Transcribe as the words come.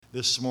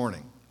this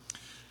morning.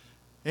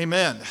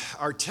 Amen.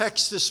 Our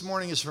text this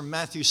morning is from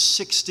Matthew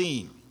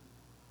 16.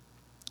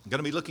 I'm going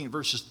to be looking at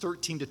verses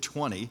 13 to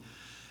 20.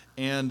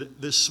 And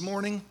this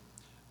morning,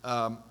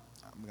 I'm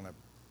going to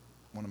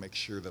want to make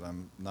sure that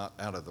I'm not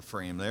out of the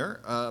frame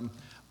there. I'm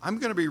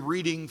going to be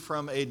reading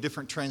from a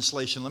different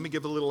translation. Let me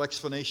give a little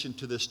explanation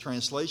to this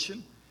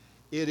translation.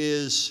 It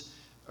is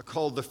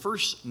called the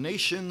First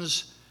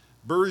Nations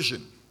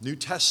Version, New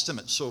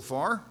Testament so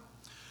far.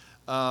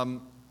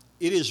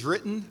 It is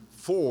written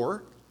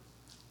for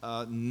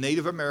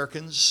Native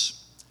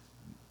Americans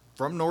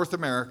from North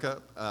America.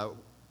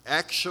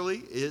 Actually,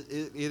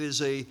 it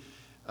is a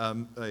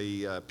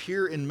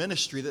peer in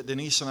ministry that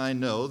Denise and I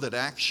know that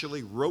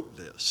actually wrote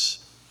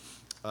this.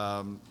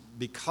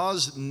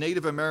 Because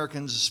Native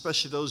Americans,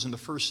 especially those in the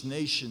First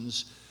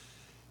Nations,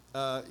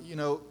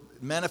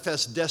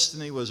 manifest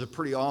destiny was a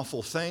pretty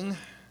awful thing,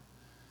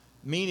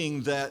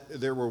 meaning that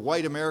there were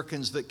white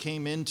Americans that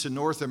came into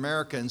North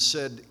America and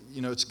said,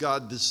 it's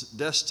God's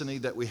destiny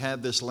that we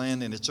have this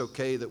land and it's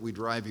okay that we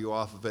drive you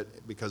off of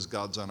it because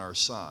God's on our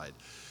side.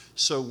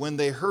 So when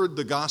they heard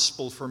the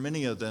gospel, for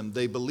many of them,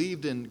 they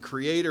believed in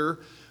Creator,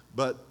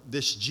 but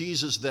this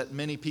Jesus that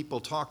many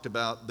people talked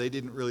about, they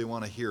didn't really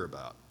want to hear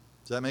about.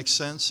 Does that make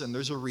sense? And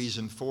there's a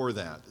reason for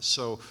that.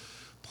 So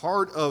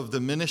part of the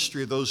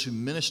ministry of those who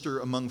minister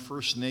among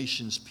First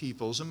Nations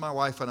peoples, and my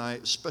wife and I,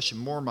 especially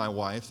more my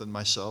wife than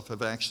myself,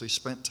 have actually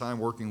spent time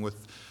working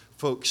with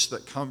folks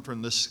that come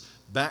from this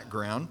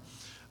background.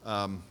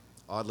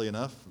 Oddly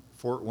enough,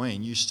 Fort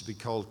Wayne used to be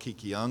called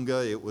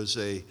Kikianga. It was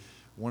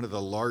one of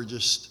the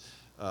largest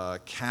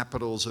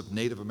capitals of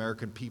Native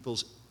American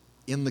peoples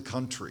in the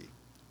country.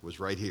 Was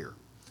right here.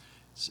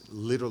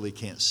 Literally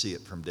can't see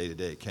it from day to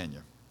day, can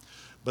you?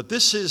 But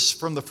this is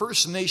from the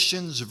First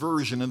Nations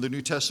version in the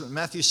New Testament,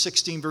 Matthew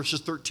 16,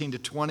 verses 13 to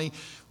 20.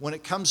 When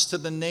it comes to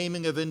the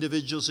naming of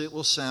individuals, it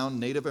will sound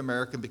Native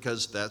American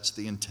because that's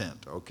the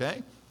intent,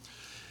 okay?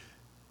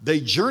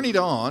 They journeyed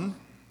on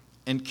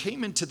and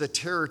came into the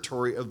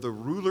territory of the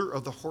ruler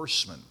of the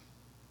horsemen,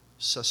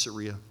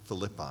 Caesarea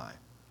Philippi.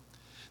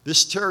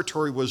 This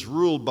territory was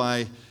ruled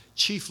by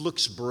Chief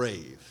Looks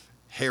Brave,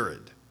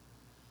 Herod,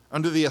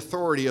 under the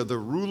authority of the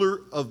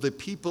ruler of the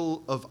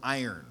people of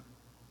iron,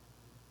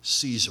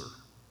 Caesar.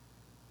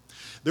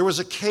 There was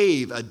a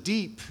cave, a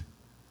deep,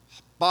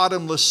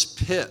 bottomless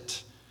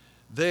pit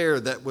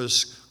there that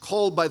was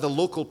called by the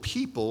local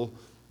people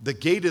the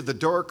gate of the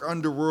dark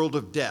underworld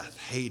of death,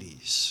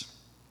 Hades.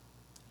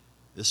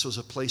 This was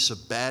a place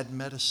of bad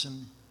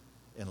medicine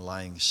and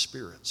lying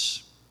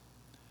spirits.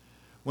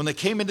 When they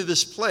came into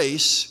this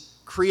place,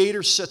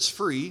 Creator sets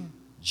free,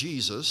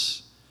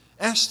 Jesus,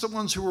 asked the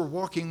ones who were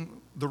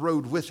walking the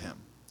road with him,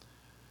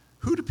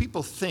 who do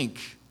people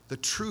think the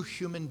true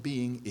human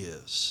being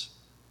is?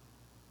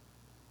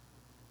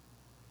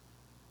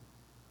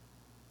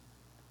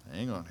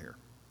 Hang on here.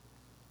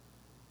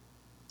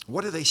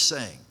 What are they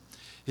saying?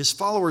 His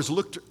followers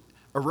looked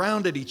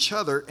around at each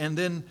other and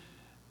then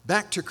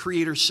back to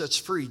Creator sets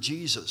free,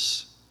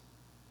 Jesus.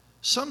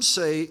 Some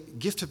say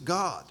gift of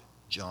God,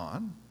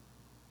 John,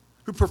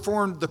 who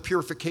performed the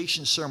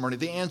purification ceremony.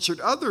 They answered,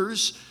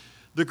 others,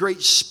 the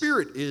Great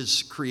Spirit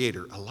is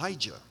Creator,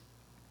 Elijah.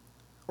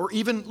 Or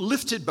even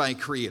lifted by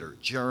Creator,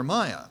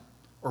 Jeremiah,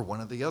 or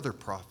one of the other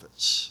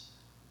prophets.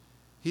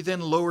 He then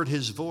lowered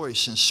his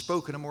voice and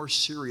spoke in a more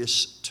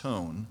serious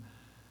tone.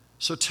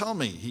 So tell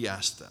me, he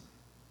asked them,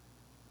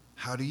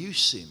 how do you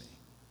see me?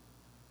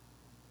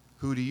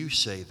 Who do you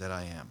say that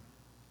I am?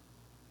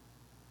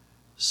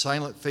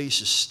 Silent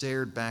faces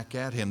stared back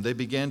at him. They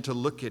began to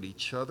look at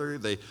each other.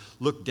 They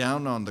looked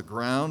down on the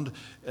ground.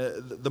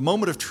 The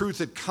moment of truth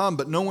had come,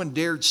 but no one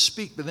dared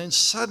speak. But then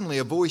suddenly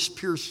a voice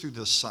pierced through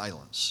the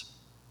silence.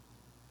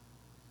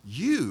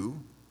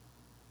 You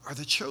are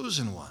the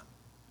chosen one.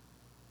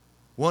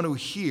 One who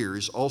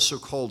hears, also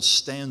called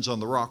stands on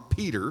the rock,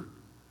 Peter,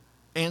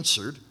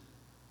 answered,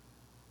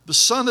 the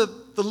Son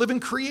of the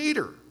living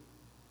Creator.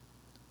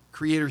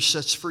 Creator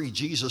sets free.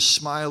 Jesus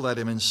smiled at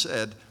him and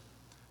said,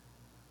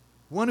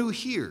 one who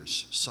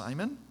hears,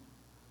 Simon,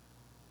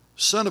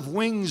 son of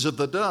wings of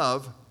the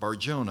dove,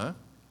 Bar-Jonah,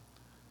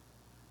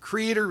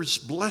 Creator's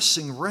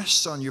blessing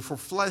rests on you, for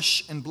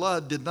flesh and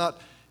blood did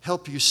not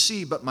help you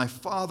see, but my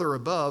Father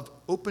above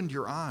opened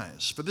your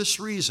eyes. For this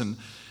reason,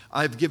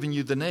 I've given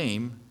you the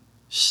name,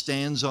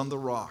 stands on the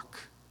rock,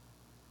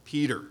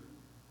 Peter.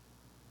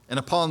 And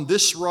upon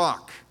this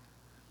rock,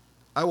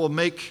 I will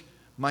make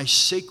my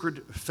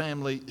sacred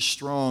family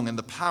strong, and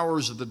the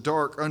powers of the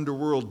dark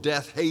underworld,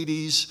 death,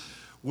 Hades,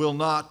 will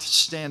not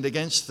stand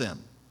against them.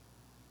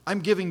 I'm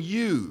giving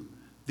you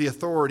the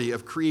authority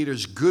of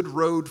Creator's good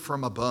road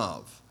from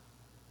above.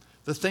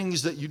 The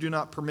things that you do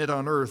not permit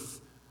on earth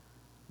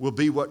will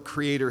be what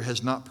Creator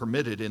has not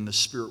permitted in the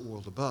spirit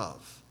world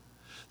above.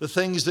 The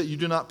things that you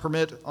do not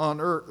permit on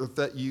earth,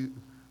 that you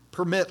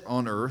permit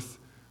on earth,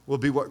 will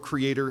be what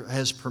Creator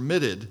has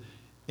permitted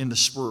in the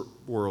spirit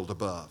world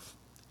above.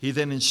 He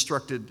then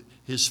instructed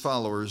his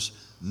followers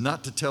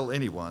not to tell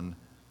anyone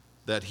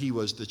that he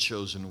was the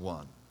chosen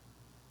one.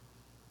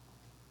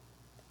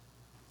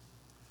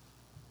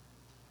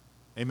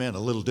 Amen. A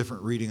little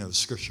different reading of the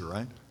scripture,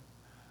 right?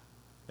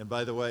 And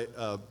by the way,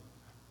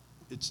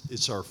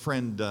 it's our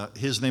friend.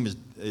 His name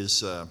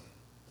is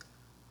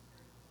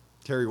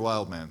Terry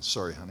Wildman.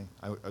 Sorry, honey.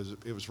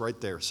 It was right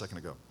there a second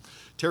ago.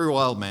 Terry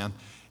Wildman.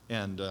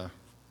 And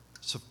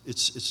so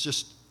it's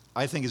just,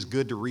 I think it's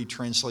good to read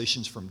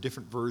translations from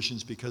different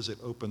versions because it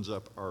opens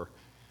up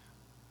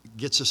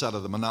gets us out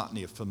of the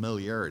monotony of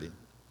familiarity.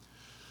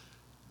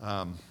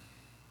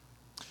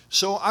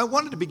 So I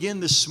wanted to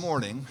begin this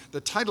morning. The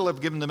title I've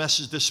given the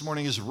message this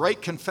morning is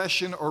Right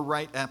Confession or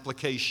Right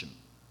Application.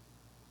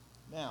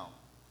 Now,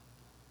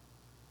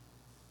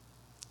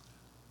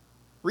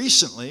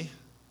 recently,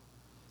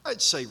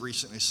 I'd say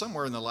recently,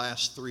 somewhere in the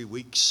last 3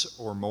 weeks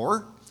or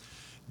more,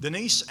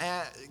 Denise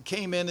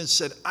came in and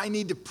said, I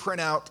need to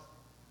print out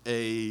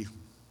a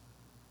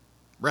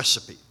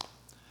recipe.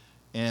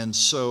 And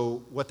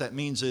so what that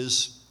means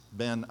is,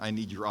 Ben, I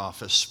need your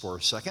office for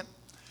a second.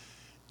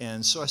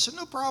 And so I said,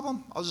 no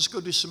problem. I'll just go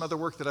do some other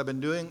work that I've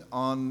been doing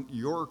on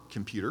your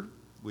computer,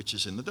 which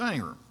is in the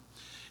dining room.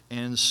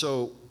 And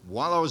so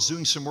while I was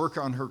doing some work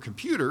on her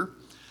computer,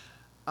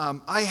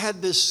 I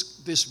had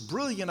this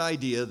brilliant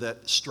idea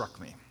that struck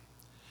me.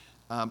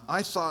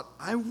 I thought,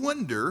 I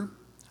wonder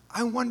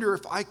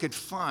if I could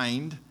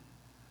find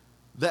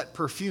that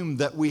perfume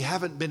that we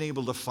haven't been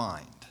able to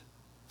find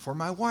for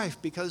my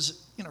wife,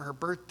 because her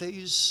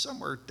birthday's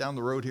somewhere down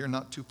the road here,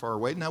 not too far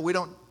away. Now, we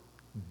don't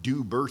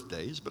do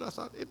birthdays, but I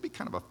thought it'd be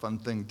kind of a fun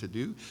thing to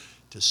do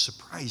to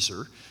surprise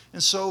her.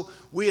 And so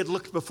we had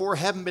looked before,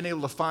 haven't been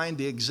able to find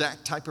the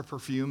exact type of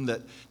perfume that.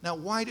 Now,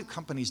 why do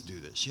companies do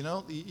this?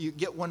 You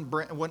get one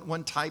brand,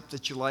 one type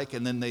that you like,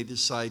 and then they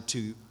decide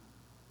to,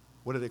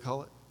 what do they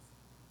call it?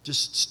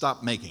 Just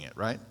stop making it,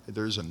 right?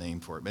 There's a name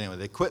for it. But anyway,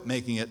 they quit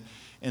making it,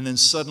 and then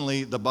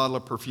suddenly the bottle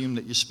of perfume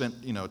that you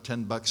spent,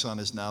 $10 on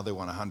is now they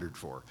want $100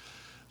 for.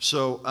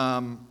 So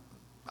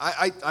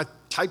I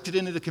typed it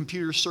into the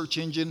computer search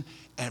engine,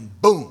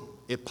 and boom,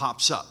 it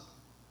pops up.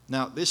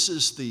 Now, this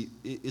is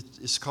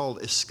it's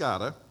called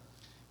Escada,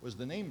 was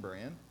the name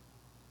brand.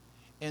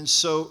 And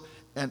so,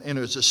 and it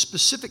was a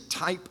specific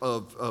type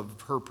of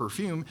her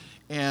perfume,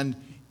 and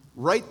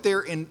right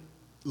there in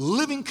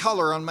living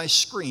color on my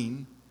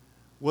screen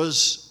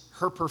was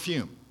her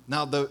perfume.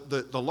 Now,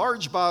 the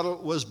large bottle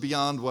was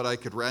beyond what I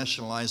could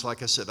rationalize.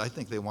 Like I said, I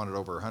think they wanted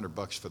over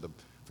 $100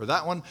 for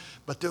that one.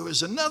 But there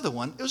was another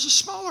one. It was a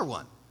smaller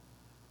one.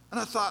 And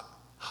I thought,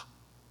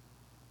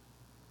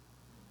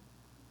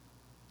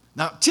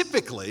 now,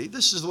 typically,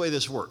 this is the way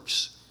this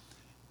works.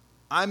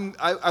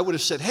 I would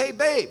have said, hey,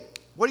 babe,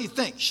 what do you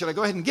think? Should I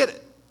go ahead and get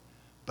it?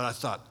 But I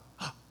thought,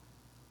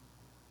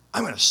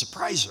 I'm going to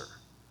surprise her.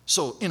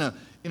 So in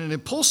an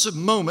impulsive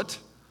moment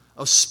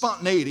of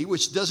spontaneity,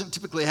 which doesn't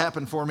typically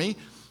happen for me,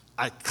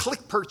 I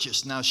click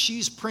purchase. Now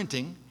she's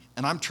printing,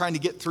 and I'm trying to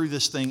get through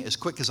this thing as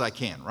quick as I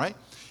can, right?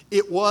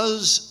 It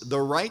was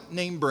the right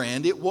name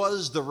brand. It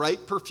was the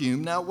right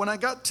perfume. Now, when I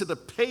got to the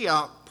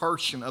payout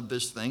portion of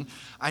this thing,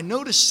 I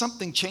noticed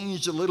something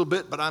changed a little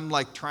bit, but I'm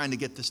like trying to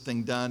get this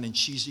thing done, and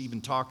she's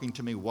even talking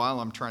to me while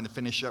I'm trying to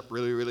finish up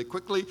really, really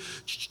quickly.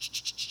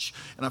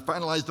 And I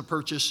finalized the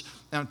purchase,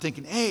 and I'm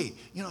thinking, hey,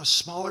 a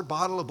smaller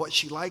bottle of what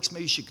she likes,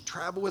 maybe she could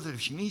travel with it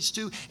if she needs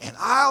to, and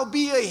I'll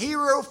be a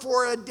hero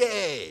for a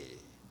day.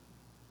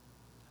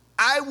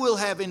 I will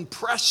have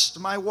impressed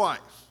my wife.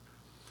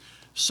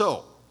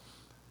 So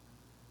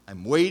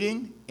I'm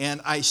waiting,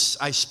 and I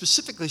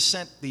specifically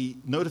sent the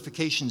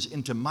notifications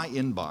into my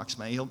inbox,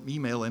 my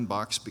email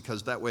inbox,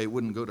 because that way it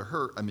wouldn't go to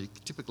her. I mean,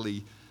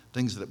 typically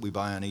things that we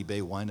buy on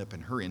eBay wind up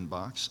in her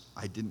inbox.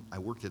 I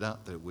worked it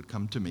out that it would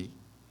come to me.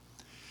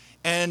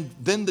 And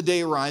then the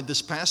day arrived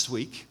this past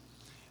week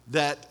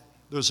that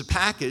there was a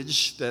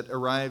package that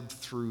arrived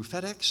through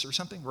FedEx or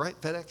something, right?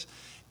 FedEx.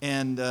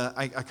 And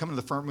I come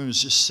into the front room, it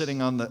was just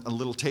sitting on a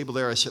little table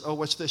there. I said, oh,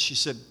 what's this?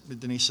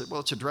 Denise said, well,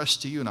 it's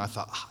addressed to you. And I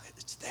thought,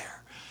 it's there.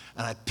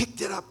 And I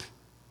picked it up,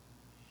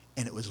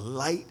 and it was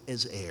light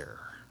as air.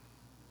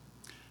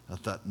 I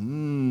thought,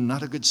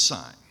 not a good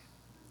sign.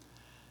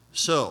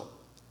 So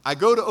I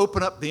go to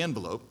open up the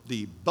envelope,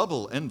 the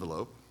bubble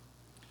envelope,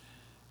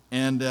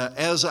 and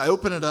as I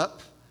open it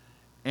up,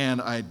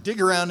 and I dig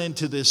around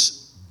into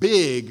this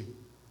big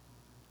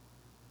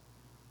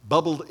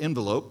bubbled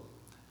envelope,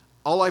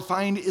 all I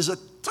find is a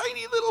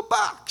tiny little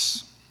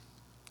box.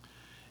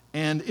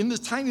 And in this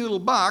tiny little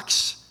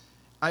box,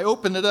 I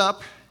open it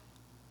up,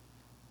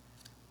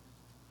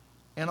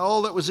 and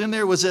all that was in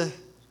there was a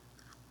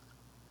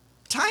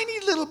tiny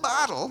little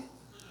bottle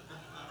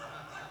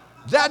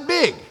that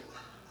big.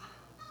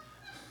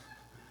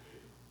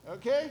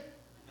 Okay?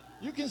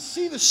 You can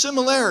see the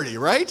similarity,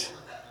 right?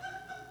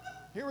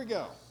 Here we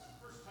go.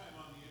 First time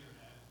on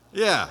the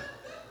internet. Yeah.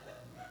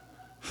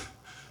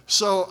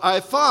 So I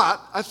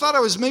thought I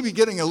was maybe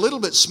getting a little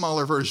bit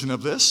smaller version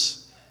of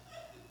this.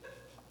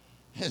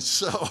 And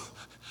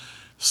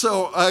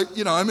so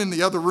I'm in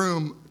the other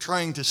room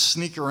trying to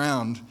sneak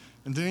around.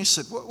 And Denise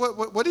said,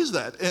 what is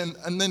that?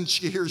 And then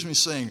she hears me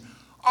saying,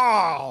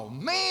 oh,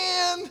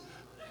 man.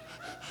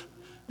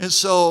 And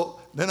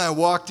so then I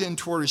walked in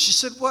toward her. She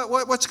said,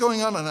 what's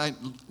going on? And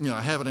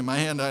I have it in my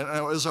hand.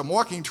 As I'm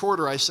walking toward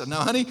her, I said,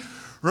 now, honey,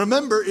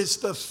 remember, it's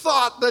the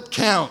thought that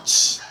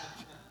counts.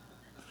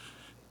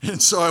 And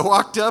so I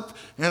walked up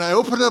and I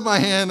opened up my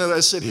hand and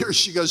I said, here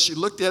she goes. She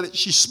looked at it,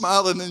 she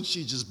smiled, and then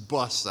she just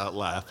busts out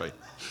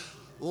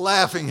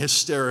laughing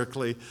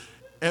hysterically.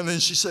 And then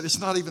she said, it's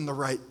not even the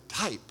right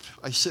type.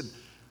 I said,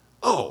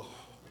 oh,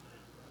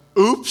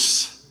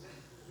 oops.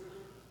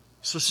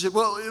 So she said,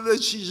 well, then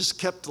she just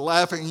kept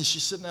laughing, and she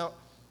said, now,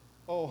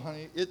 oh,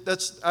 honey,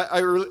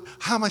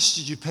 how much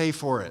did you pay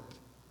for it?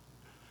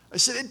 I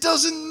said, it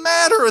doesn't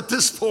matter at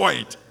this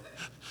point.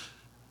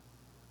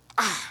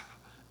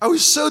 I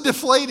was so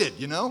deflated,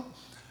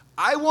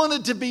 I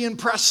wanted to be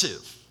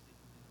impressive.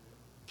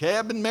 Okay,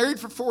 I've been married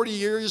for 40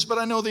 years, but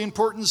I know the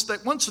importance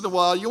that once in a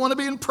while you want to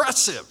be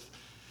impressive.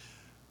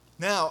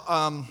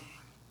 Now,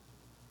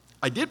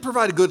 I did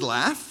provide a good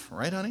laugh,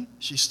 right, honey?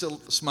 She's still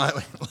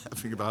smiling and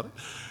laughing about it.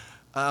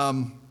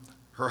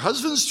 Her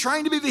husband's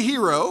trying to be the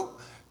hero,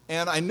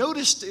 and I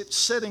noticed it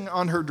sitting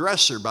on her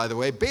dresser, by the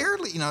way,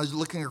 barely, I was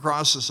looking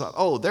across and thought,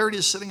 oh, there it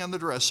is sitting on the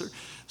dresser.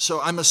 So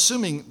I'm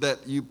assuming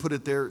that you put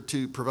it there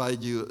to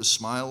provide you a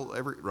smile,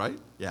 right?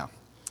 Yeah.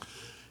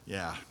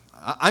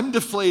 I'm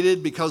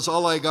deflated because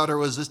all I got her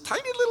was this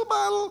tiny little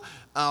bottle.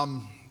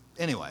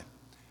 Anyway,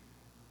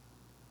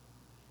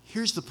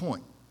 here's the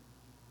point.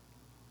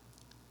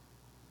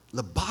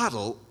 The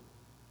bottle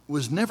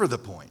was never the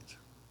point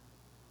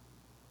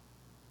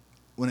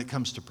when it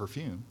comes to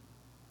perfume.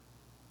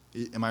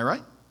 Am I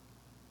right?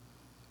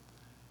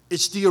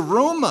 It's the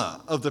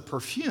aroma of the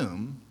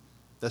perfume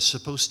that's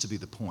supposed to be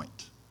the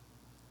point.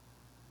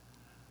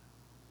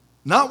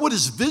 Not what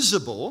is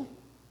visible,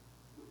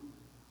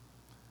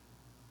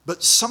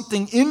 but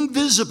something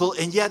invisible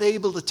and yet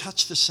able to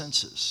touch the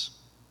senses.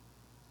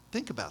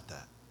 Think about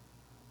that.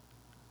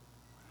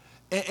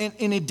 And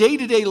in a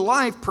day-to-day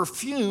life,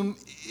 perfume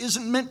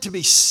isn't meant to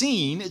be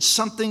seen. It's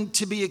something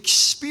to be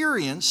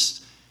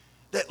experienced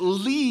that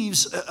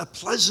leaves a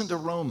pleasant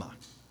aroma.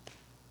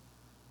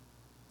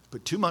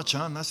 Put too much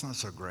on, that's not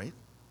so great.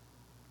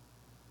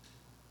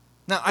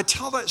 Now, I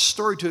tell that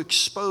story to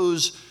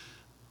expose,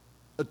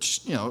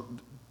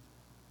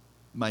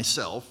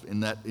 myself in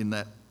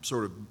that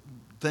sort of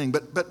thing.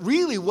 But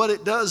really what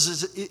it does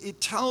is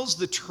it tells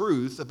the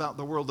truth about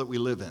the world that we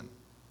live in.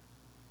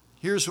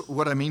 Here's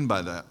what I mean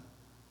by that.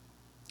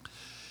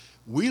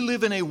 We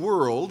live in a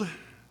world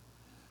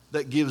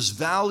that gives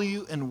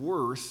value and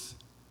worth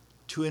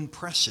to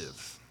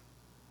impressive.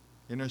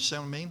 You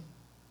understand what I mean?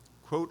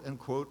 Quote,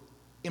 unquote,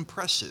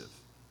 impressive.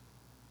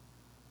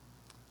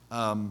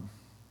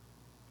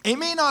 It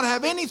may not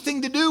have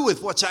anything to do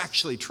with what's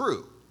actually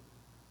true.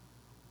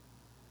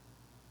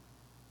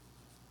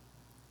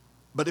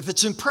 But if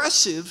it's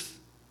impressive,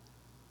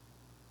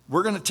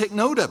 we're going to take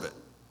note of it.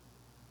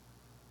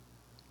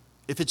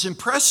 If it's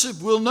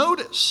impressive, we'll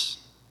notice.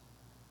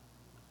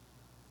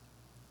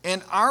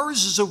 And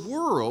ours is a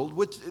world,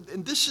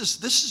 and this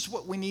is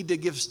what we need to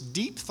give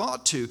deep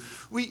thought to.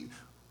 We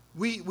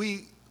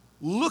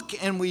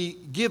look and we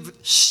give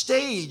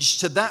stage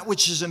to that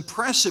which is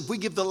impressive. We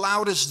give the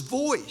loudest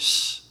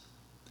voice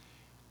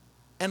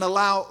and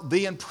allow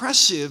the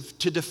impressive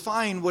to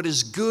define what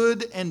is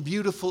good and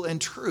beautiful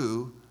and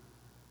true.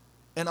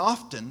 And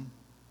often,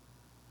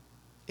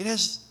 it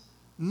has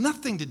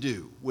nothing to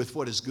do with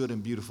what is good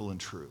and beautiful and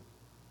true.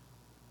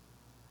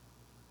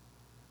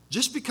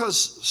 Just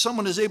because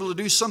someone is able to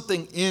do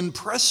something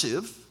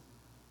impressive,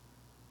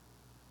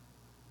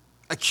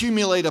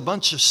 accumulate a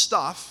bunch of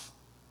stuff,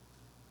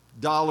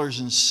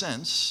 dollars and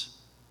cents,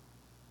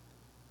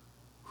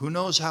 who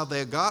knows how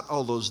they got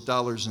all those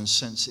dollars and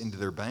cents into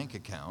their bank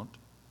account,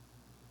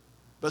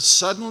 but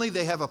suddenly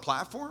they have a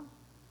platform?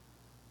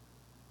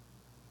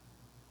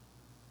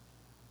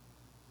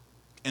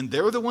 And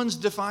they're the ones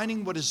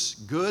defining what is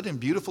good and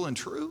beautiful and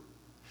true?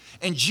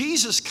 And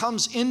Jesus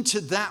comes into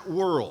that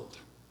world.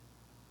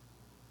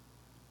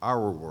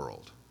 Our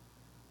world.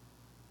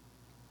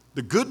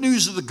 The good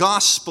news of the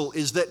gospel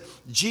is that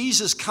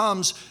Jesus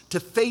comes to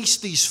face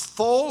these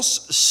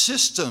false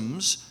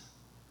systems.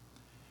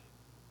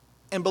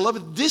 And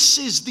beloved, this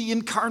is the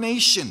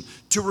incarnation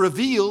to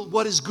reveal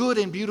what is good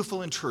and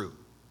beautiful and true.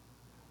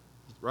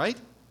 Right?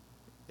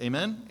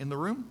 Amen? In the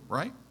room?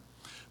 Right?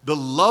 The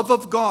love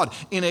of God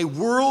in a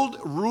world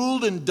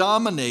ruled and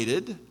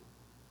dominated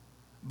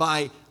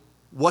by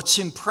what's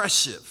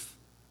impressive.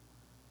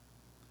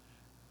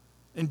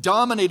 And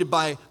dominated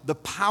by the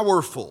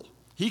powerful.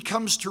 He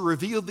comes to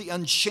reveal the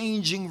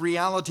unchanging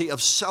reality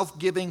of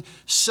self-giving,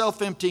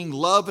 self-emptying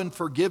love and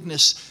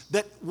forgiveness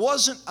that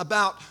wasn't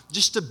about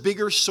just a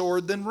bigger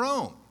sword than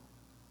Rome.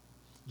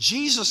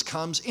 Jesus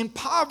comes in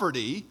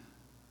poverty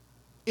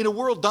in a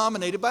world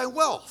dominated by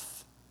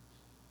wealth.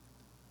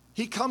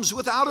 He comes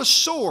without a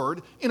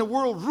sword in a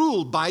world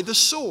ruled by the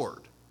sword.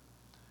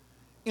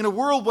 In a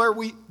world where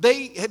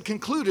they had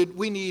concluded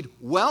we need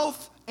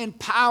wealth and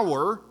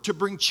power to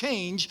bring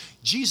change,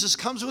 Jesus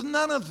comes with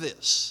none of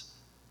this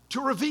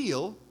to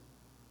reveal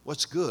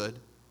what's good,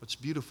 what's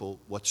beautiful,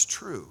 what's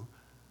true.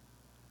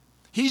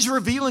 He's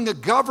revealing a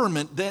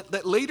government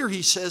that later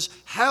he says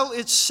hell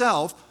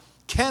itself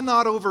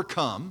cannot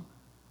overcome.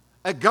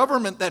 A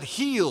government that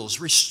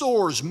heals,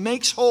 restores,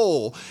 makes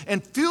whole,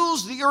 and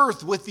fills the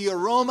earth with the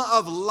aroma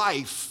of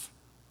life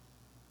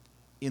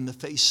in the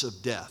face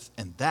of death.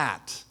 And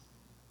that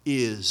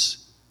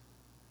is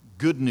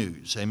good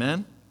news.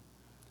 Amen?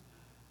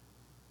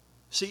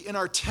 See, in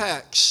our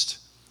text,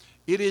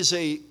 it is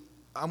I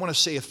want to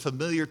say a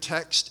familiar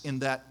text in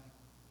that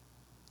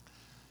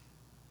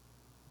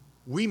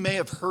we may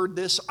have heard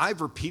this.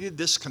 I've repeated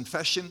this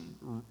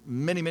confession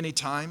many, many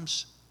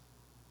times.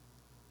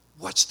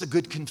 What's the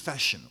good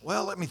confession?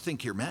 Well, let me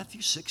think here.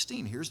 Matthew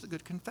 16, here's the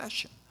good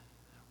confession.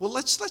 Well,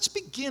 let's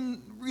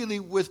begin really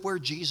with where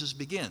Jesus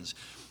begins.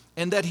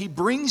 And that he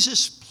brings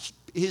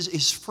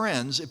his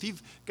friends, if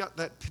you've got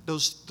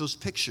those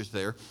pictures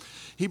there,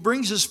 he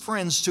brings his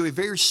friends to a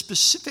very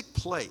specific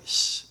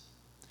place,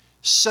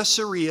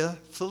 Caesarea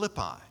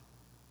Philippi.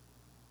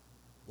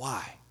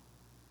 Why?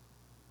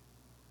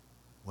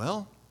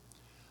 Well,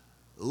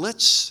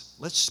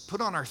 let's put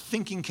on our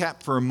thinking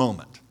cap for a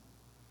moment.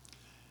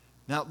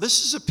 Now,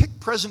 this is a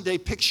present-day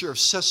picture of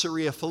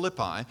Caesarea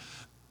Philippi.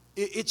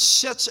 It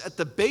sits at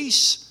the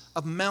base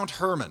of Mount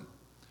Hermon.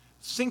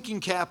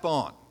 Thinking cap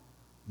on.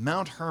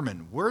 Mount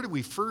Hermon. Where do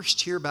we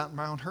first hear about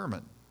Mount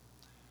Hermon?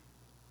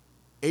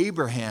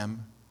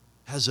 Abraham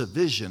has a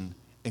vision,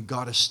 and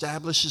God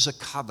establishes a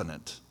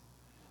covenant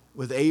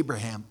with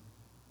Abraham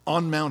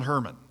on Mount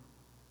Hermon.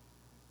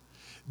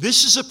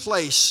 This is a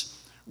place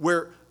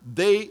where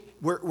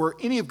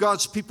any of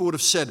God's people would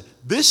have said,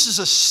 this is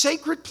a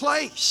sacred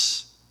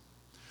place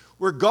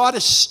where God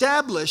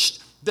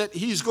established that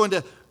He's going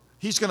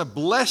to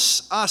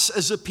bless us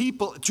as a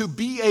people to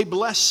be a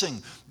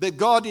blessing, that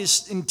God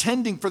is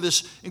intending for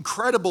this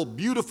incredible,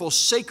 beautiful,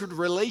 sacred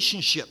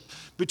relationship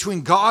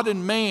between God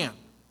and man.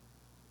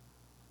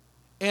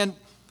 And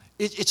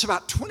it's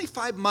about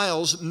 25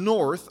 miles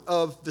north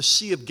of the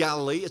Sea of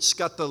Galilee. It's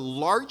got the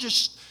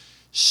largest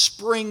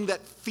spring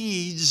that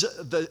feeds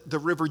the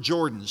River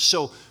Jordan.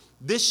 So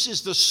this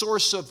is the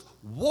source of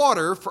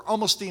water for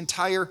almost the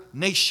entire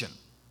nation.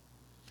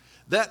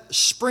 That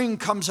spring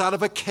comes out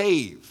of a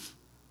cave.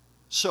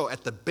 So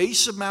at the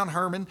base of Mount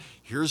Hermon,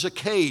 here's a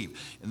cave.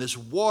 And this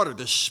water,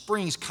 this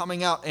spring's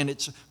coming out, and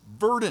it's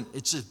verdant.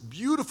 It's a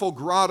beautiful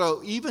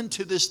grotto even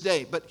to this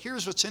day. But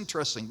here's what's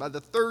interesting. By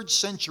the 3rd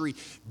century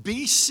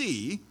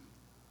BC,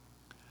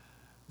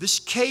 this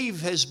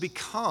cave has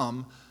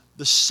become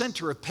the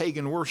center of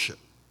pagan worship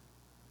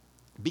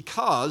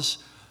because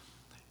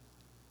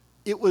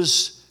it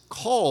was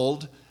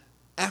called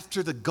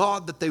after the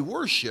god that they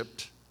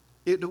worshiped.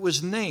 It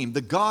was named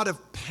the god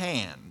of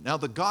Pan. Now,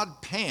 the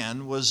god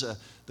Pan was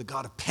the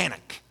god of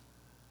panic.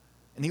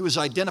 And he was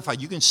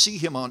identified. You can see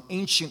him on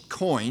ancient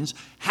coins.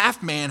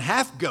 Half man,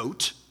 half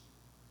goat.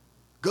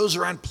 Goes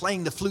around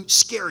playing the flute,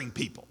 scaring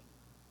people.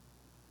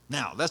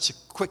 Now, that's a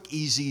quick,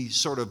 easy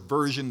sort of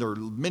version. There are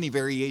many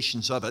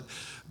variations of it.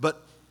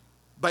 But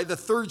by the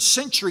 3rd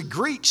century,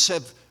 Greeks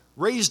have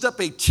raised up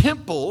a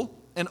temple,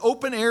 an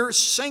open-air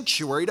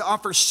sanctuary, to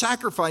offer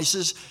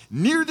sacrifices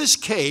near this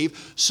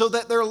cave so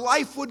that their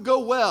life would go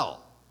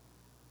well.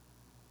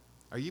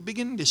 Are you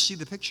beginning to see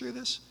the picture of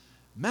this?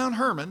 Mount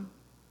Hermon,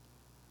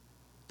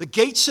 the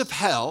gates of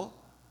hell,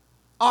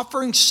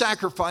 offering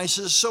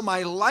sacrifices so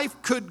my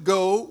life could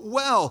go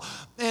well.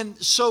 And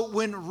so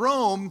when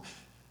Rome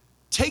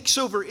takes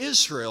over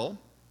Israel,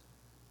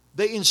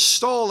 they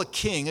install a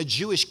king, a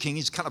Jewish king.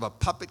 He's kind of a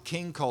puppet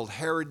king called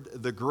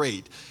Herod the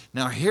Great.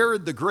 Now,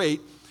 Herod the Great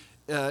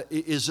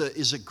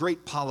is a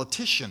great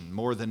politician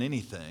more than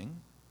anything.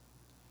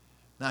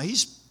 Now,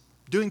 he's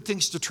doing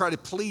things to try to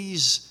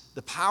please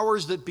the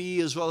powers that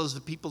be as well as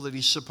the people that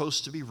he's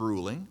supposed to be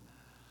ruling.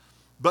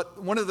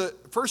 But one of the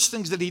first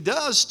things that he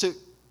does to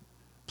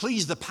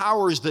please the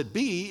powers that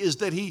be is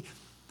that he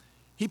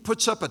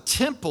puts up a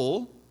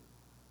temple,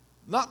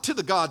 not to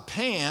the god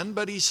Pan,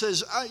 but he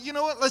says, you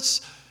know what,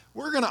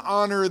 we're going to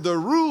honor the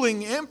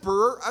ruling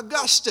emperor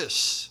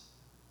Augustus.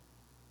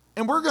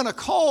 And we're going to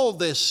call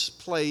this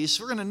place,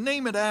 we're going to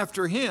name it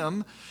after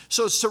him,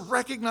 so it's to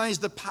recognize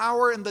the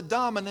power and the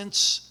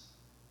dominance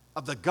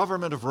of the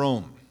government of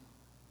Rome.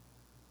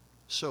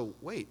 So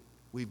wait,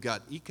 we've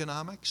got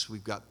economics,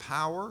 we've got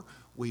power,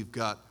 we've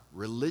got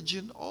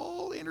religion,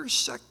 all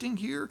intersecting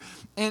here.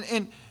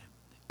 And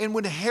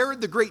when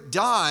Herod the Great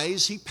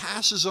dies, he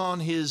passes on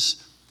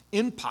his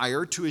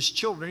empire to his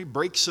children. He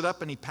breaks it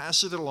up and he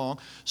passes it along.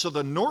 So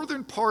the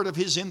northern part of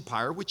his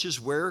empire, which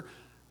is where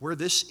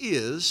this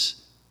is,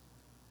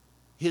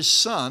 his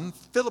son,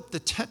 Philip the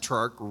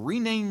Tetrarch,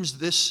 renames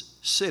this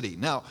city.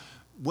 Now,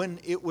 when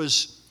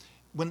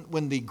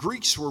the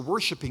Greeks were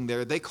worshiping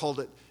there, they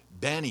called it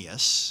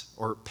Banias,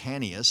 or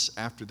Panias,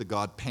 after the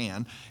god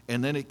Pan,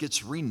 and then it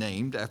gets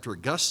renamed after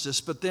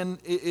Augustus, but then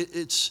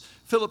it's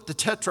Philip the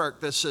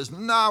Tetrarch that says,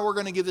 we're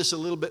going to give this a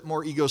little bit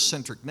more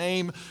egocentric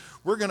name.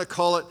 We're going to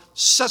call it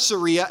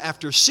Caesarea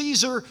after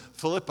Caesar,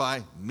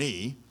 Philippi,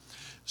 me.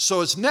 So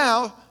it's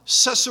now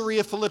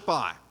Caesarea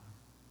Philippi.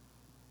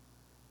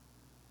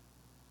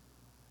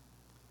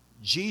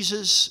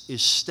 Jesus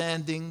is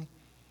standing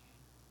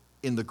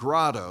in the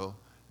grotto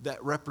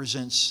that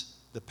represents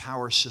the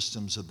power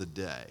systems of the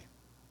day,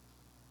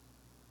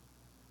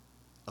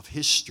 of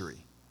history,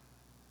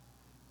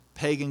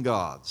 pagan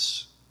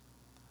gods,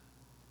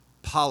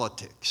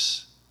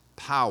 politics,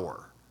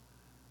 power,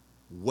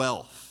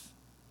 wealth,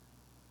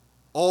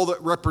 all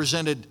that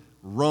represented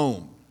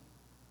Rome,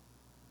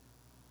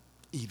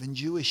 even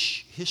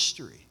Jewish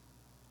history.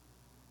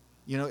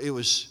 You know, it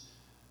was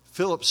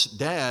Philip's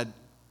dad,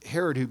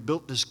 Herod, who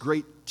built this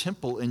great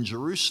temple in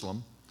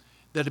Jerusalem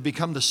that had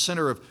become the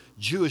center of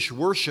Jewish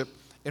worship.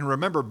 And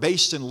remember,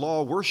 based in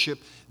law worship,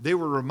 they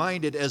were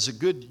reminded as a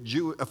good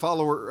Jew, a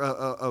follower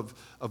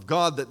of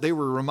God, that they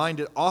were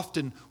reminded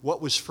often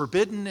what was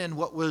forbidden and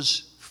what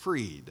was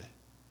freed.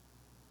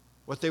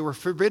 What they were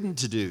forbidden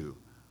to do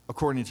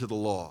according to the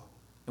law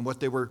and what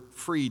they were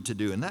freed to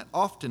do. And that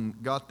often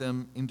got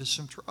them into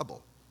some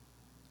trouble.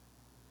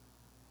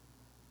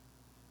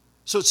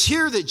 So it's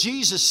here that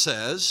Jesus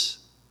says,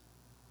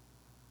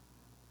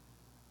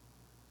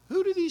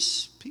 who do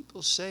these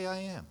people say I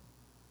am?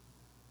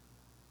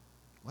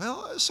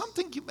 Well,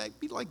 something you might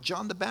be like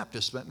John the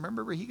Baptist, but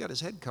remember he got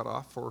his head cut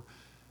off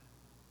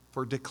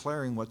for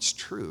declaring what's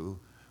true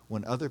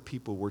when other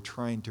people were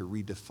trying to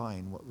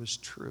redefine what was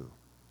true.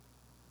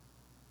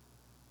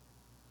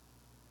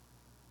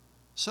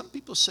 Some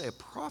people say a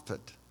prophet.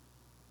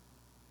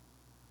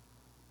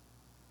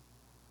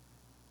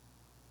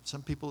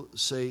 Some people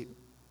say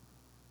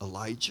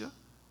Elijah.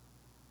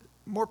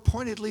 More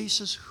pointedly, he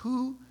says,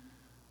 who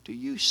do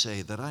you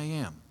say that I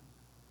am?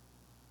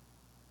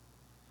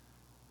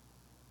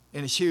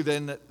 And it's here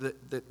then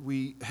that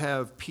we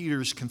have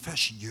Peter's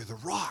confession, you're the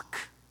rock.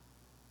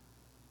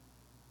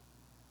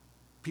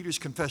 Peter's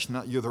confession,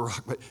 not you're the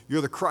rock, but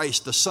you're the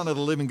Christ, the Son of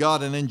the living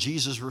God. And then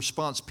Jesus'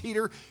 response,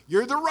 Peter,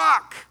 you're the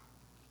rock.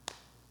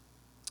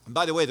 And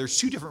by the way, there's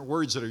two different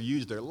words that are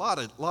used there. A lot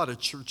of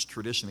church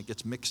tradition that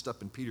gets mixed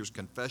up in Peter's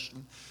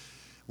confession.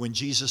 When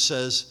Jesus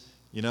says,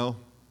 you know,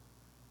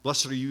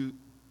 blessed are you,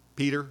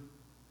 Peter.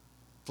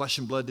 Flesh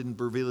and blood didn't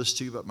reveal this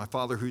to you, but my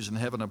Father who's in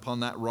heaven, upon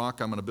that rock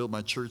I'm going to build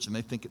my church. And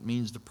they think it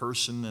means the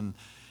person.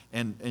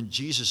 And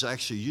Jesus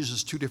actually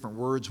uses two different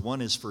words.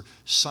 One is for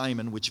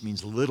Simon, which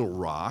means little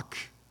rock.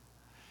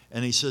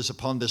 And he says,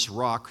 upon this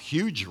rock,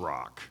 huge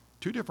rock.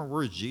 Two different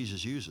words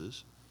Jesus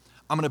uses.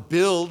 I'm going to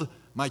build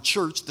my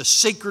church, the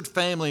sacred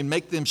family, and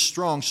make them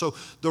strong. So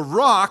the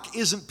rock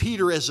isn't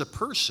Peter as a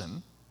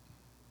person,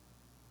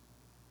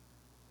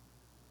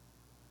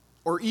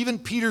 or even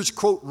Peter's,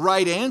 quote,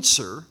 right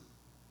answer.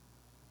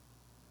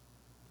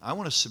 I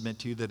want to submit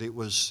to you that it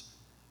was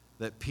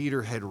that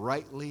Peter had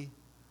rightly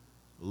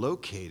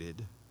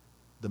located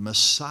the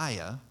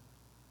Messiah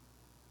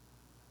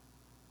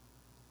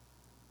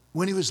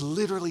when he was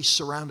literally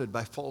surrounded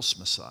by false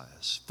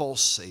messiahs,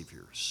 false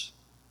saviors.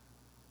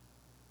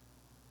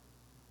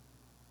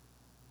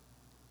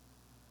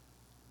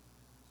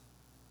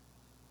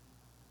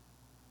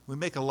 We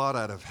make a lot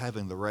out of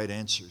having the right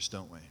answers,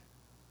 don't we?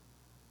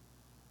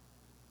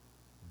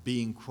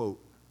 Being, quote,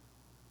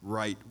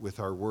 right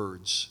with our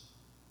words.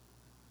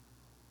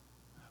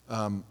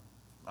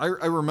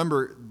 I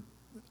remember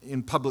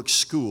in public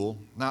school,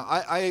 now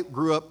I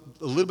grew up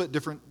a little bit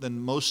different than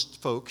most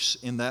folks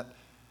in that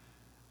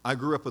I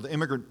grew up with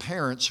immigrant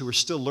parents who were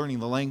still learning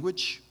the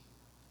language.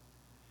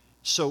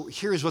 So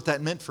here's what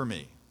that meant for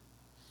me.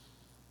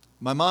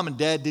 My mom and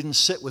dad didn't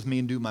sit with me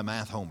and do my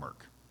math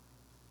homework.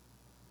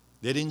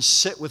 They didn't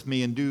sit with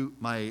me and do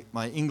my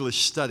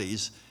English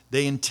studies.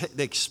 They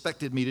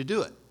expected me to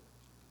do it.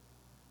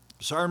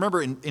 So I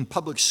remember in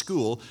public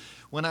school,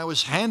 when I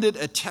was handed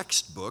a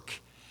textbook,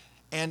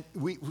 and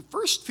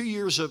first few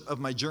years of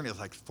my journey,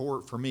 like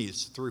for me,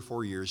 it's 3 or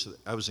 4 years.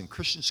 I was in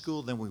Christian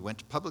school, then we went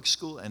to public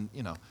school, and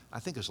you know, I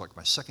think it was like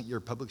my second year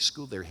of public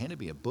school. They handed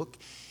me a book,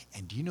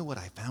 and do you know what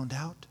I found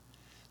out?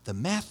 The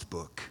math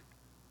book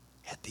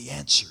had the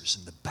answers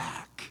in the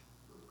back.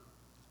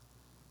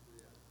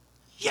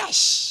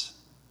 Yes!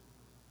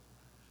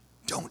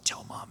 Don't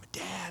tell mom and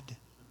dad.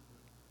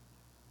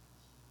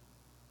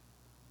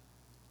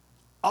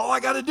 All I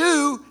got to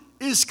do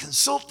is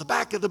consult the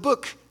back of the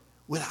book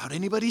without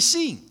anybody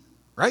seeing,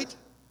 right?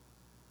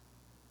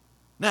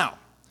 Now,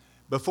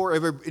 before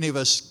any of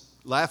us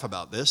laugh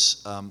about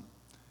this,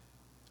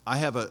 I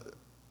have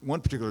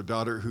one particular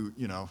daughter who,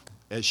 you know,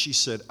 as she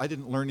said, I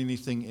didn't learn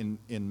anything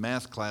in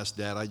math class,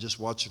 Dad. I just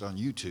watched it on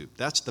YouTube.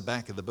 That's the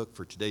back of the book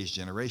for today's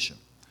generation.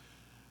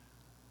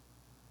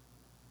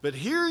 But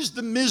here's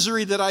the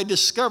misery that I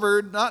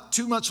discovered not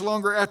too much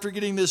longer after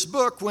getting this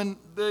book, when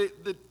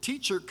the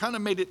teacher kind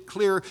of made it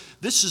clear.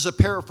 This is a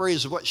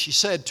paraphrase of what she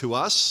said to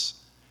us.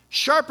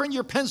 Sharpen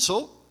your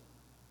pencil.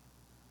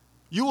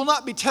 You will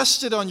not be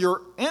tested on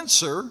your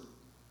answer.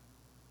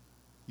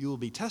 You will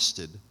be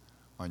tested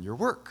on your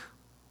work.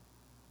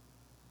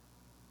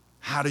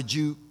 How did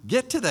you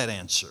get to that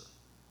answer?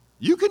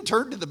 You can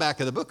turn to the back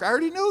of the book. I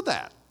already know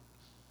that.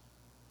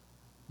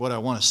 What I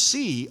want to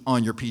see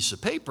on your piece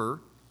of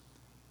paper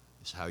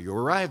is how you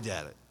arrived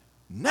at it.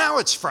 Now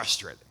it's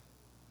frustrating.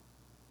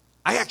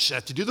 I actually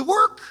have to do the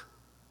work.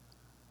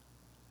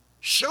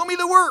 Show me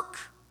the work.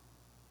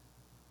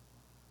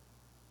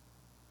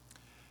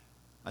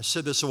 I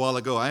said this a while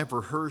ago. I have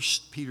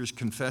rehearsed Peter's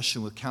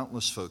confession with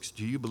countless folks.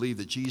 Do you believe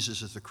that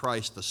Jesus is the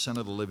Christ, the Son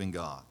of the living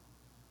God?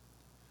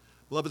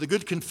 Beloved, the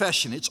good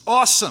confession, it's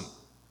awesome.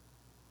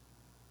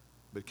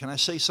 But can I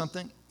say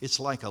something? It's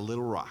like a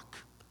little rock.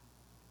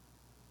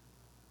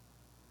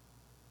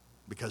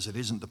 Because it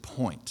isn't the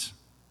point.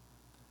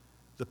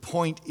 The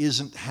point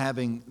isn't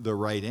having the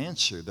right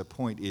answer. The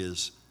point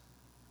is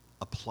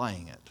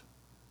applying it.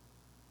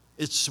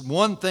 It's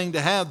one thing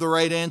to have the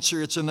right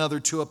answer, it's another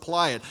to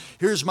apply it.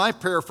 Here's my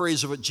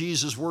paraphrase of what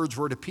Jesus' words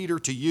were to Peter,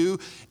 to you,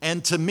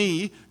 and to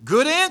me.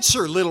 Good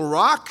answer, little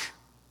rock.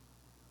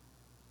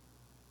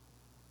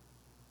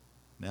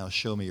 Now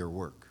show me your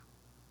work.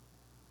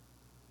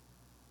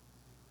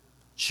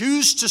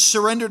 Choose to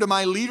surrender to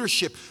my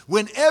leadership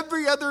when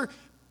every other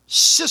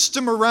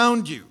system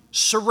around you,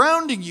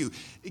 surrounding you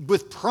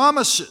with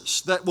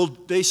promises that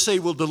they say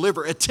will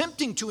deliver,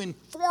 attempting to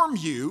inform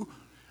you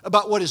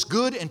about what is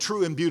good and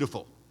true and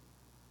beautiful.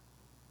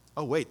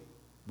 Oh, wait,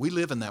 we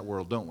live in that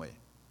world, don't we?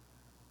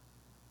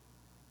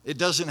 It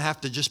doesn't have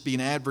to just be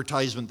an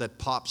advertisement that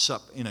pops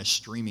up in a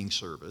streaming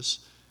service.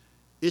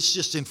 It's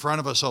just in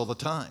front of us all the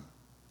time.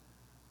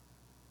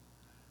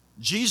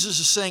 Jesus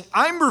is saying,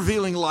 I'm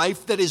revealing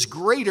life that is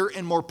greater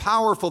and more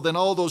powerful than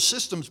all those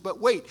systems.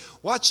 But wait,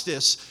 watch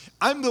this.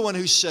 I'm the one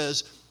who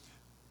says,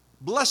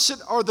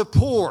 blessed are the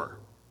poor,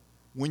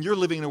 when you're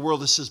living in a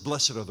world that says,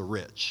 blessed are the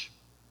rich.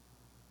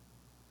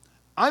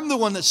 I'm the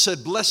one that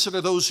said, blessed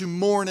are those who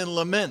mourn and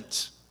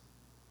lament.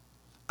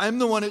 I'm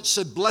the one that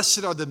said,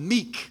 blessed are the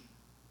meek,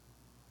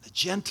 the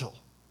gentle,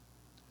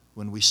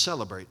 when we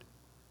celebrate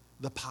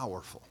the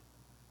powerful.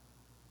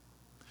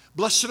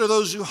 Blessed are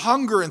those who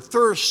hunger and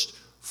thirst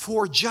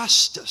for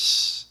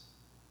justice.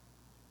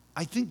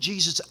 I think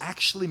Jesus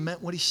actually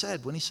meant what he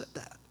said when he said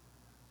that.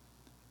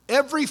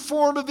 Every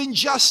form of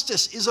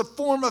injustice is a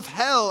form of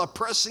hell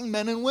oppressing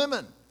men and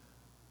women.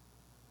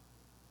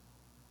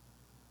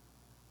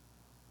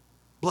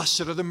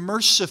 Blessed are the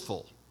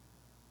merciful.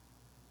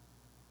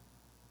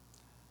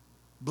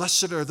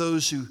 Blessed are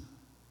those who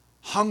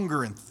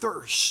hunger and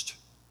thirst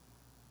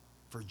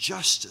for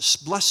justice.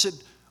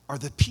 Blessed are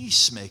the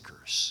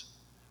peacemakers.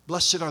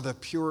 Blessed are the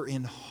pure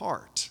in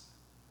heart.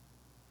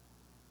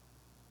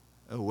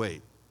 Oh,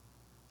 wait.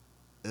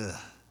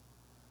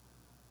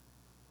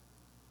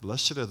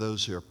 Blessed are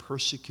those who are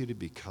persecuted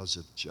because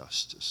of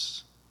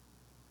justice.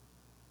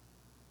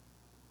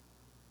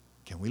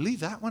 Can we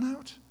leave that one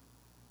out?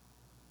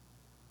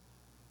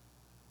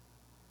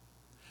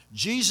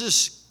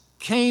 Jesus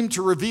came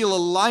to reveal a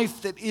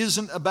life that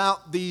isn't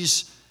about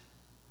these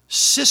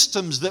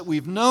systems that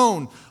we've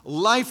known,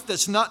 life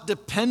that's not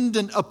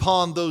dependent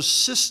upon those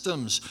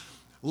systems,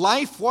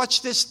 life,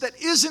 watch this, that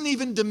isn't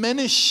even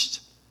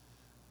diminished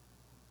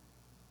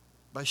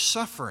by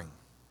suffering.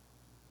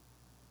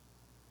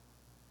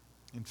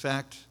 In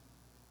fact,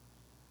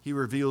 he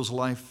reveals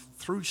life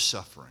through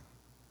suffering.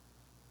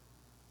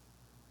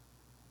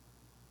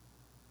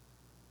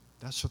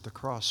 That's what the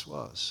cross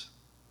was.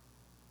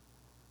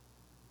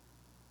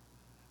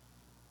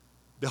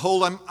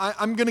 Behold,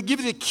 I'm going to give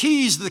you the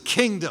keys to the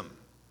kingdom.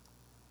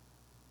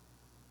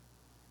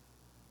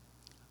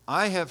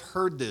 I have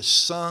heard this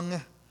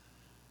sung,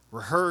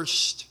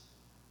 rehearsed,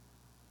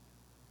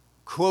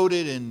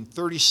 quoted in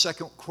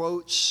 30-second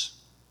quotes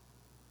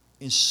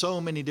in so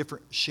many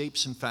different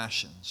shapes and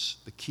fashions.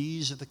 The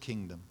keys of the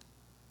kingdom.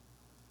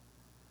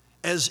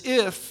 As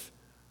if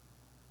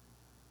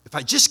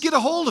I just get a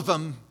hold of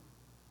them,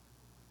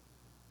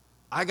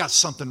 I got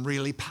something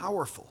really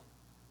powerful.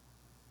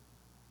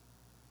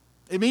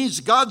 It means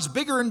God's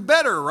bigger and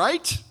better,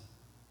 right?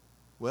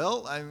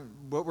 Well,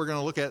 what we're going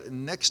to look at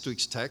in next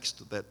week's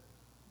text that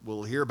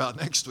we'll hear about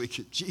next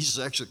week,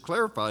 Jesus actually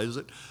clarifies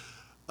it.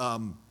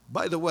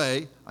 By the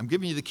way, I'm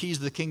giving you the keys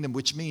of the kingdom,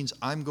 which means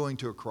I'm going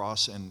to a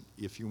cross, and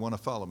if you want to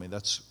follow me,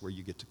 that's where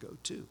you get to go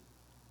too.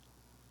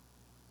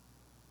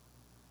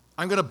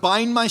 I'm going to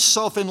bind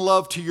myself in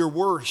love to your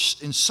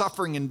worst, in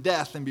suffering and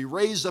death, and be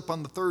raised up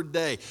on the third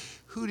day.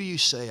 Who do you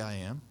say I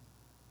am?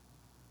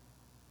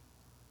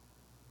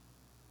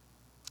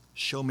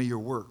 Show me your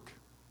work.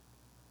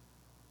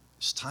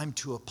 It's time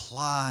to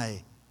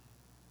apply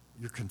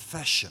your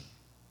confession.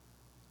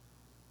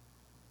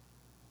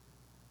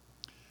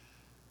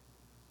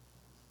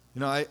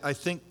 You know, I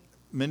think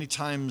many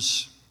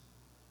times,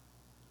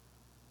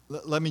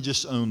 let me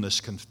just own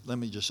this. Let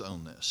me just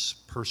own this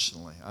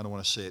personally. I don't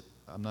want to say it.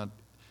 I'm not.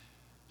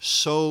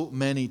 So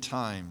many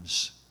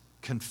times,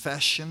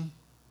 confession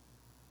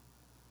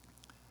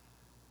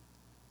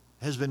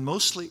has been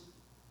mostly,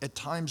 at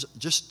times,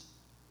 just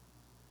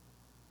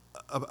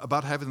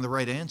about having the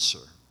right answer.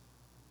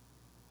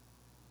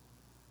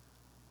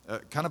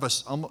 Kind of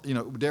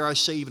a, dare I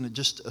say, even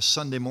just a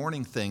Sunday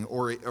morning thing,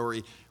 or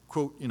a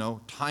quote,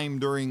 time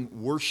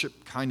during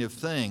worship kind of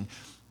thing.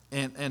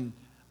 And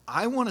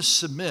I want to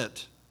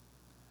submit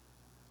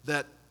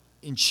that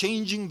in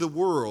changing the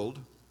world,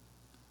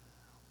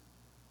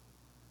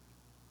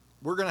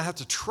 we're going to have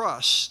to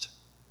trust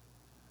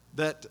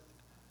that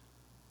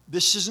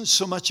this isn't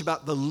so much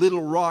about the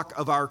little rock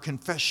of our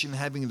confession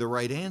having the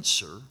right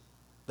answer.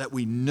 that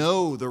we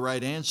know the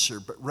right answer,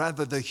 but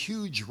rather the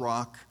huge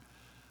rock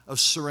of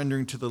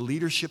surrendering to the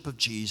leadership of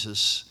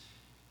Jesus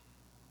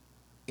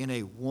in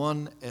a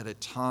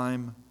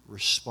one-at-a-time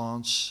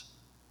response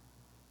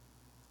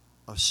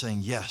of saying,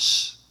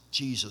 yes,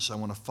 Jesus, I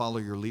want to follow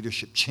your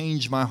leadership.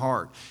 Change my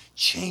heart.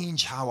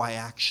 Change how I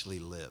actually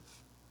live.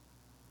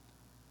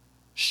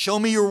 Show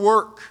me your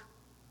work.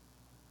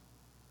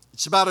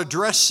 It's about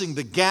addressing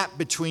the gap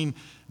between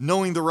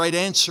knowing the right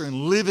answer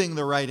and living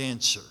the right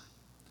answer.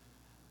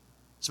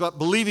 It's about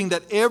believing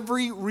that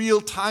every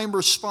real-time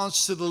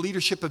response to the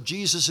leadership of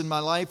Jesus in my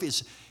life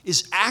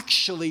is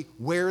actually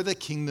where the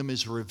kingdom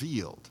is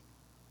revealed.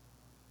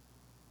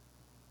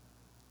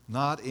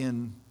 Not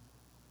in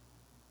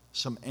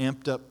some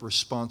amped up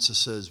response that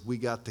says, we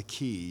got the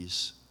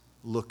keys,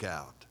 look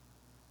out.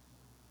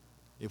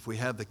 If we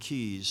have the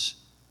keys,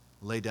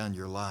 lay down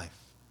your life.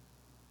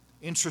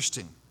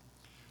 Interesting.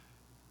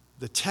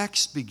 The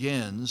text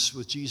begins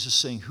with Jesus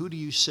saying, who do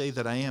you say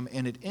that I am?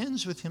 And it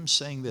ends with him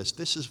saying this.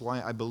 This is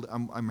why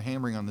I'm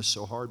hammering on this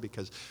so hard,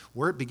 because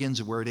where it begins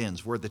and where it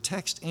ends, where the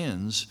text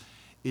ends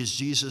is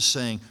Jesus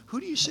saying,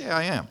 who do you say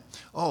I am?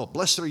 Oh,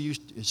 blessed are you,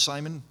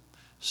 Simon,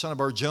 son of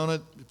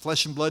Bar-Jonah.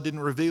 Flesh and blood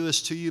didn't reveal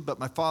this to you, but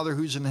my Father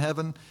who's in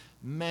heaven.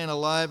 Man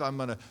alive, I'm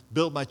going to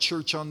build my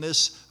church on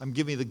this. I'm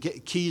giving you the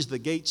keys, the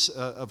gates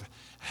of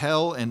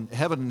hell and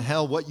heaven and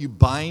hell. What you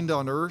bind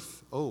on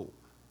earth,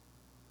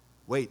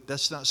 wait,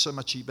 that's not so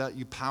much about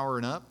you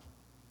powering up.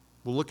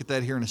 We'll look at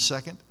that here in a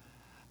second.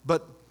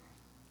 But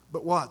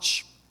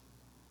watch.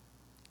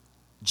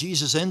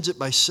 Jesus ends it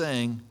by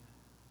saying,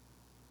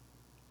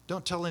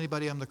 don't tell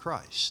anybody I'm the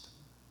Christ.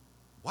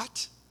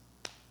 What?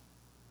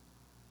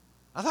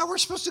 I thought we were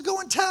supposed to go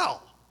and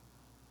tell.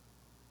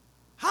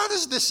 How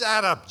does this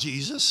add up,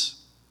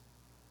 Jesus?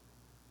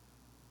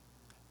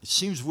 It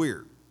seems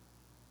weird.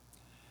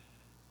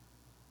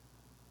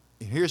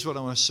 And here's what I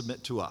want to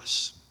submit to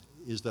us,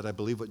 is that I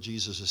believe what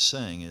Jesus is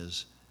saying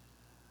is,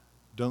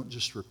 don't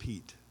just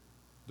repeat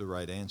the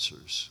right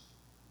answers.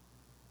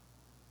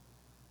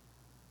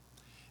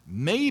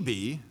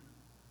 Maybe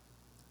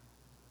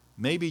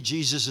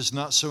Jesus is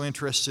not so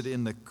interested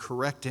in the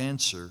correct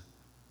answer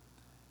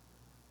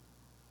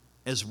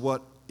as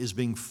what is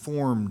being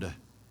formed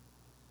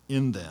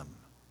in them,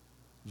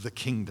 the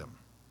kingdom.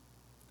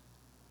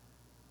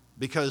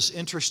 Because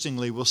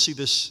interestingly, we'll see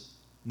this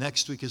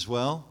next week as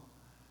well.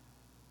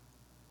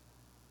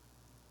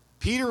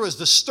 Peter was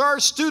the star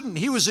student.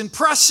 He was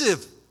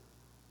impressive.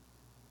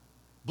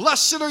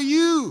 Blessed are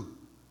you,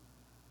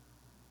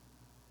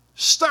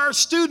 star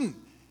student.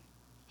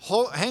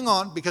 Hang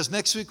on, because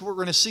next week what we're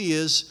going to see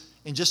is,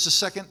 in just a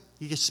second,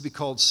 he gets to be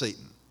called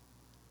Satan.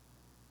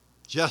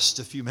 Just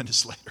a few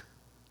minutes later.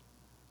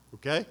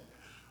 Okay?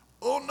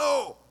 Oh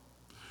no!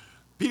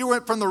 Peter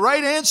went from the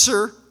right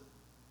answer.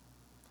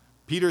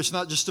 Peter, it's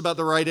not just about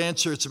the right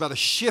answer. It's about a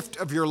shift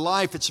of your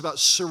life. It's about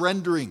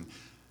surrendering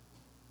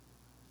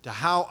to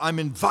how I'm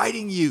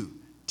inviting you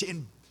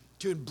to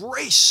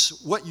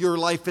embrace what your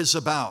life is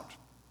about.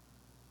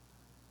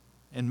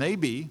 And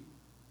maybe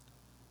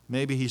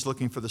he's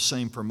looking for the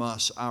same from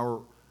us.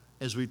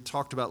 As we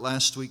talked about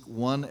last week,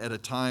 one at a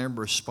time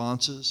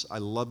responses. I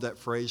love that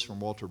phrase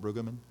from Walter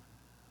Brueggemann.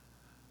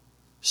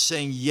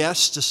 Saying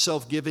yes to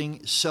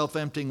self-giving,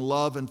 self-emptying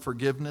love and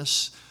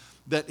forgiveness,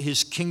 that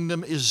his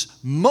kingdom is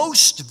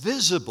most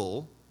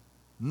visible,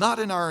 not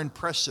in our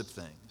impressive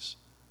things,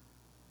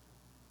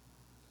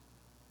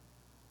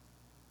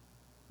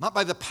 not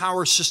by the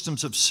power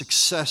systems of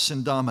success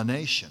and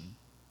domination.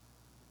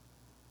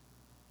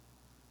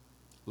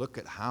 Look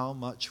at how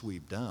much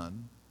we've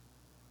done,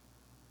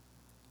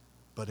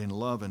 but in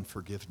love and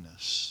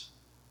forgiveness.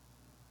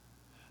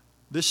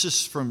 This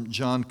is from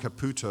John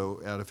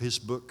Caputo out of his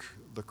book,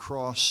 The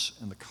Cross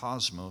and the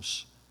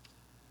Cosmos.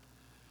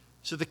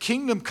 So the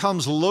kingdom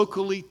comes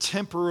locally,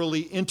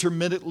 temporally,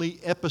 intermittently,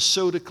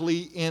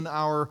 episodically in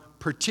our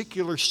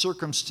particular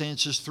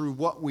circumstances through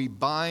what we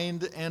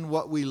bind and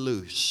what we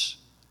loose.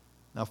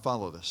 Now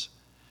follow this.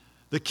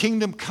 The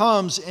kingdom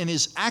comes and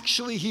is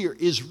actually here,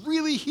 is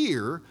really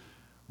here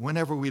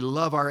whenever we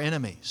love our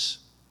enemies.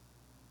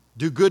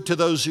 Do good to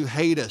those who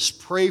hate us.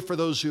 Pray for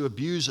those who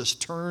abuse us.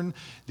 Turn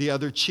the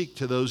other cheek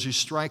to those who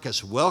strike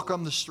us.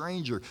 Welcome the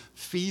stranger.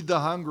 Feed the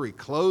hungry.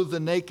 Clothe the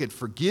naked.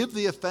 Forgive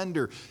the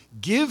offender.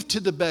 Give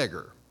to the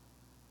beggar.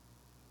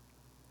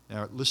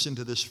 Now listen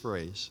to this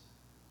phrase.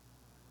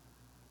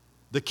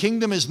 The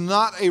kingdom is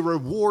not a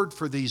reward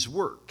for these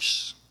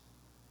works.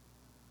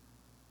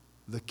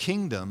 The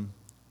kingdom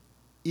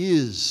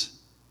is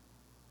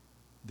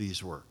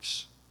these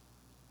works.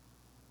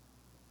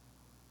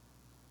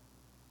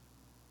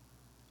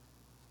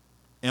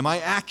 Am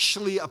I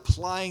actually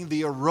applying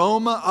the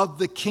aroma of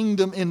the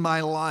kingdom in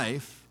my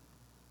life?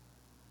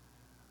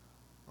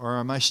 Or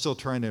am I still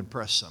trying to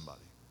impress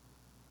somebody?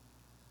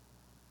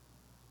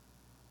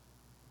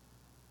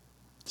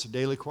 It's a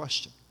daily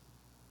question.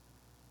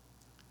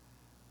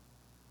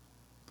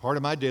 Part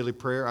of my daily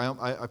prayer,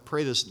 I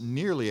pray this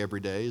nearly every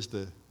day, is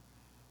the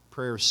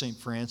prayer of St.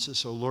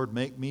 Francis. Oh Lord,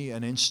 make me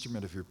an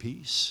instrument of your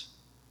peace.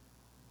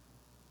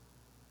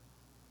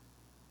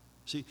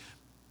 See,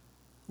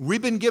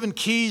 we've been given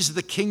keys of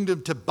the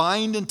kingdom to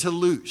bind and to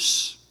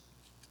loose.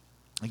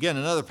 Again,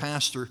 another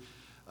pastor,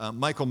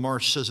 Michael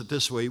Marsh, says it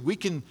this way: we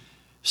can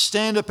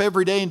stand up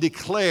every day and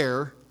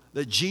declare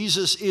that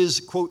Jesus is,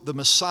 quote, the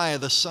Messiah,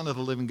 the Son of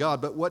the living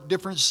God. But what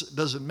difference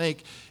does it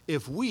make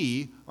if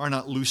we are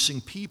not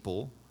loosing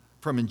people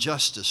from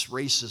injustice,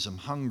 racism,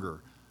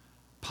 hunger,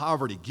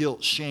 poverty,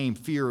 guilt, shame,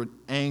 fear, and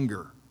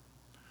anger?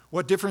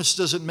 What difference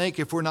does it make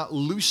if we're not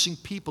loosing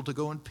people to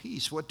go in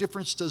peace? What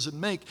difference does it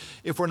make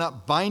if we're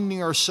not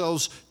binding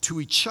ourselves to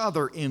each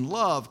other in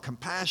love,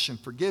 compassion,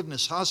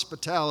 forgiveness,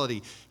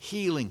 hospitality,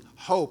 healing,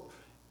 hope,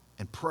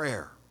 and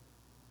prayer?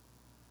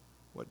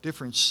 What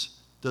difference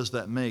does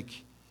that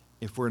make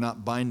if we're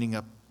not binding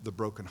up the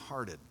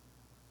brokenhearted?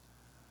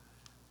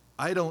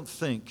 I don't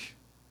think,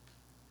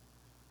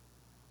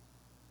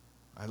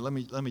 let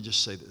me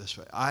just say it this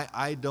way.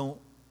 I don't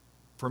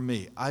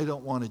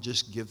want to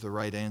just give the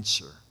right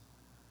answer.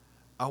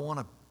 I want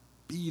to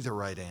be the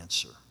right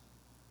answer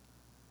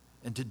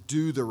and to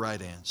do the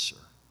right answer.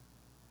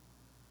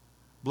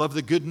 Beloved,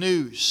 the good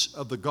news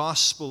of the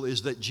gospel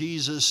is that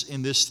Jesus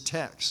in this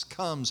text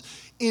comes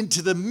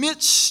into the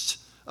midst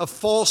of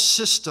false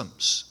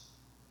systems,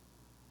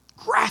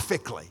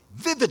 graphically,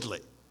 vividly.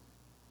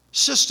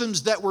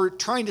 Systems that were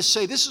trying to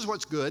say, this is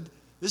what's good,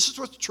 this is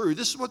what's true,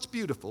 this is what's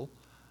beautiful.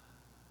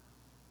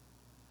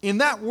 In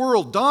that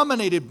world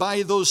dominated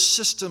by those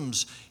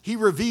systems, he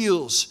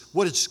reveals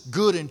what is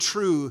good and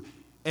true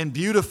and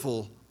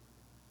beautiful,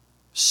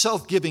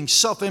 self-giving,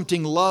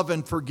 self-emptying love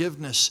and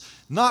forgiveness,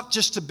 not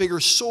just a bigger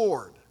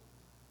sword,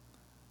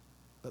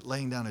 but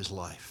laying down his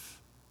life,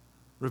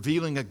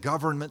 revealing a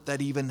government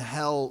that even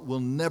hell will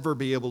never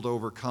be able to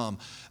overcome,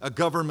 a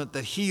government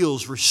that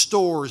heals,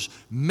 restores,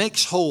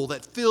 makes whole,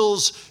 that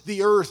fills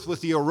the earth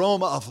with the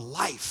aroma of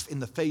life in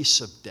the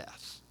face of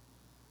death.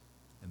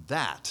 And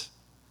that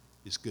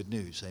is good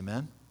news.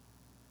 Amen?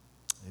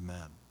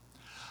 Amen.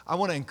 I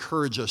want to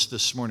encourage us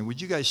this morning. Would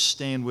you guys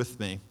stand with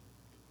me?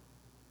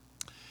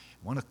 I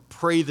want to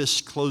pray this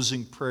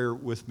closing prayer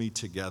with me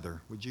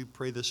together. Would you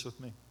pray this with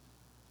me?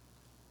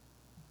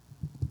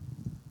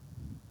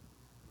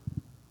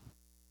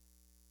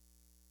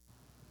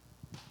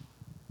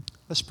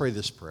 Let's pray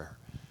this prayer.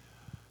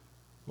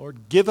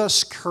 Lord, give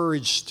us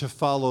courage to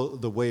follow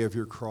the way of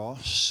your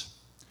cross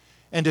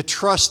and to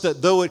trust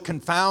that though it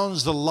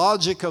confounds the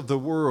logic of the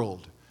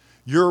world,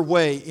 your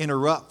way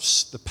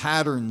interrupts the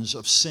patterns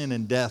of sin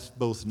and death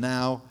both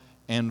now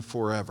and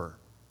forever.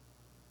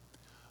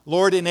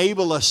 Lord,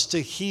 enable us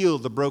to heal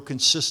the broken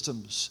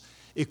systems.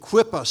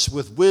 Equip us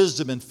with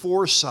wisdom and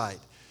foresight.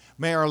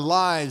 May our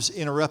lives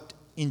interrupt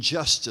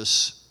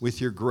injustice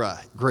with your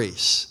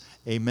grace.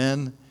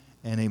 Amen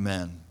and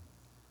amen.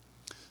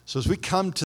 So as we come to